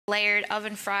layered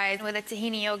oven fried with a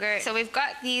tahini yogurt. So we've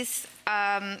got these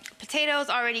potatoes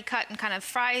already cut and kind of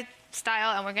fried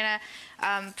style, and we're gonna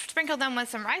sprinkle them with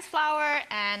some rice flour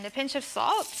and a pinch of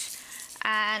salt,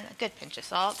 and a good pinch of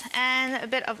salt, and a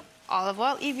bit of olive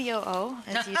oil, EVOO,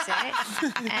 as you say.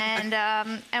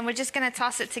 And we're just gonna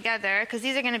toss it together, because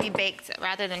these are gonna be baked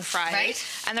rather than fried. Right.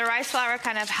 And the rice flour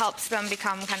kind of helps them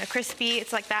become kind of crispy.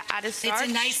 It's like that added starch. It's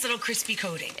a nice little crispy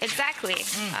coating. Exactly.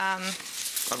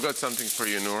 I've got something for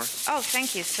you, Noor. Oh,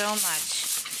 thank you so much.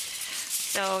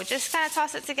 So just kind of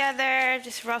toss it together,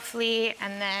 just roughly,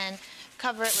 and then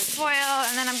cover it with foil,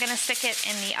 and then I'm gonna stick it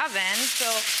in the oven. So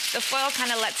the foil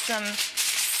kind of lets them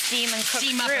steam and cook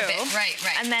Steam through. up a bit, right.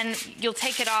 And then you'll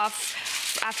take it off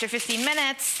after 15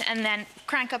 minutes, and then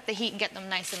crank up the heat and get them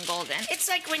nice and golden. It's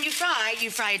like when you fry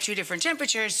at 2 different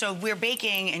temperatures, so we're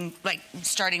baking and like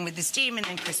starting with the steam and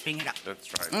then crisping it up.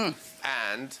 That's right.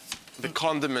 And the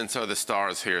condiments are the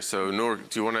stars here. So, Noor,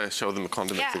 do you want to show them the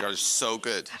condiments? Yeah. They are so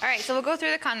good. All right, so we'll go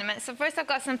through the condiments. So first I've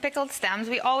got some pickled stems.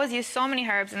 We always use so many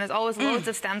herbs, and there's always loads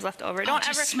of stems left over. Don't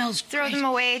ever throw them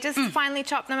away. Just finely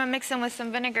chop them and mix them with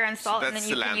some vinegar and salt, and then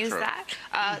you can use that.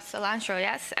 Cilantro,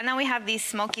 yes. And then we have these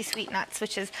smoky sweet nuts,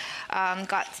 which is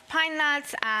got pine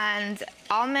nuts and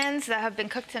almonds that have been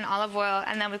cooked in olive oil.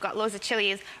 And then we've got loads of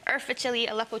chilies, Urfa chili,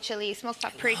 Aleppo chili, smoked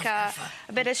paprika,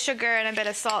 a bit of sugar and a bit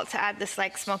of salt to add this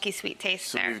like smoky sweet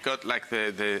taste there. We've got like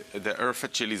the Urfa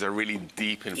chilies are really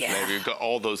deep in flavor. You've got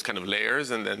all those kind of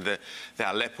layers, and then the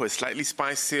Aleppo is slightly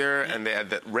spicier, and they add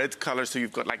that red color, so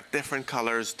you've got like different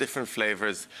colors, different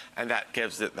flavors, and that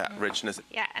gives it that richness.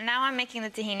 Yeah, and now I'm making the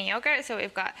tahini yogurt. So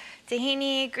we've got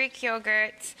tahini, Greek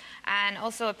yogurt, and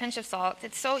also a pinch of salt.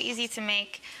 It's so easy to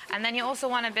make. And then you also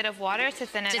want a bit of water to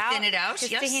thin it out. To thin it out,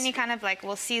 because yes. tahini kind of like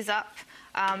will seize up,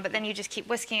 but then you just keep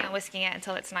whisking it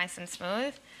until it's nice and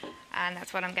smooth. And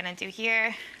that's what I'm gonna do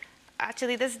here.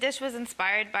 Actually, this dish was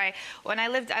inspired by when I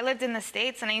lived in the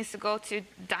States, and I used to go to,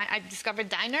 I discovered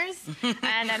diners,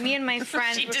 and me and my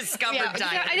friends. She discovered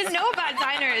diners. I didn't know about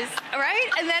diners,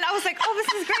 right? And then I was like, oh, this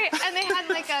is great. And they had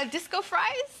like disco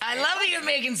fries. I love that you're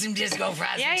making some disco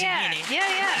fries with tahini.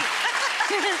 Yeah.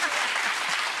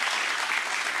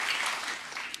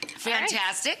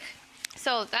 Fantastic. Right.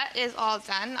 So that is all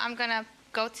done. I'm gonna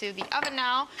go to the oven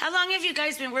now. How long have you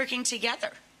guys been working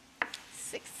together?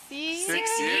 6 years.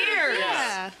 6 years.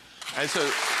 Yeah. And so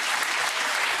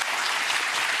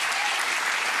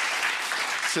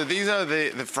these are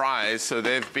the fries. So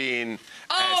they've been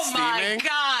Oh my steaming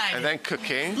God! and then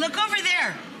cooking. Look over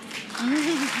there.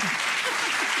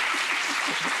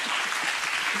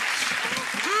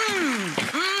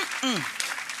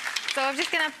 So I'm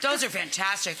just gonna. Those are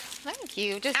fantastic. Thank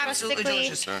you. Just Absolutely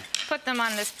delicious. Put them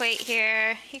on this plate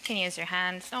here. You can use your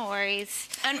hands, no worries.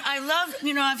 And I love,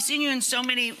 I've seen you in so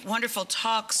many wonderful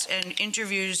talks and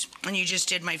interviews, and you just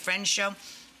did my friend's show.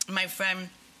 My friend,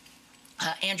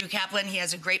 Andrew Kaplan, he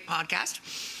has a great podcast.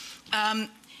 And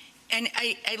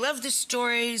I love the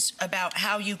stories about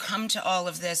how you come to all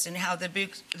of this and how the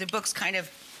books kind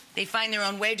of, they find their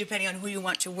own way depending on who you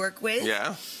want to work with.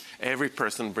 Yeah. Every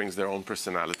person brings their own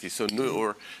personality. So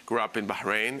Noor grew up in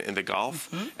Bahrain, in the Gulf,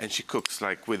 and she cooks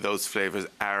like with those flavors,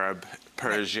 Arab,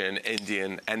 Persian,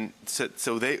 Indian, and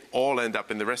so they all end up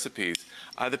in the recipes.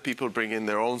 Other people bring in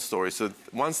their own stories. So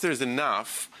once there's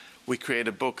enough, we create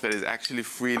a book that is actually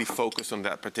really focused on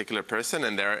that particular person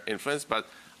and their influence, but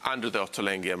under the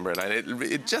Ottolenghi umbrella. And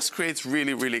it just creates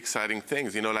really, really exciting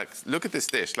things. Like, look at this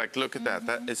dish. Like, look at that.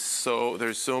 That is so,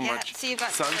 there's so much so you've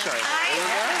got sunshine.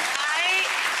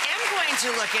 To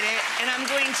look at it, and I'm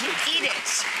going to eat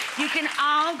it. You can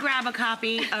all grab a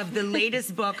copy of the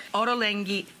latest book,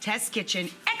 Ottolenghi Test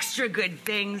Kitchen, Extra Good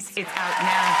Things. It's out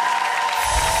now.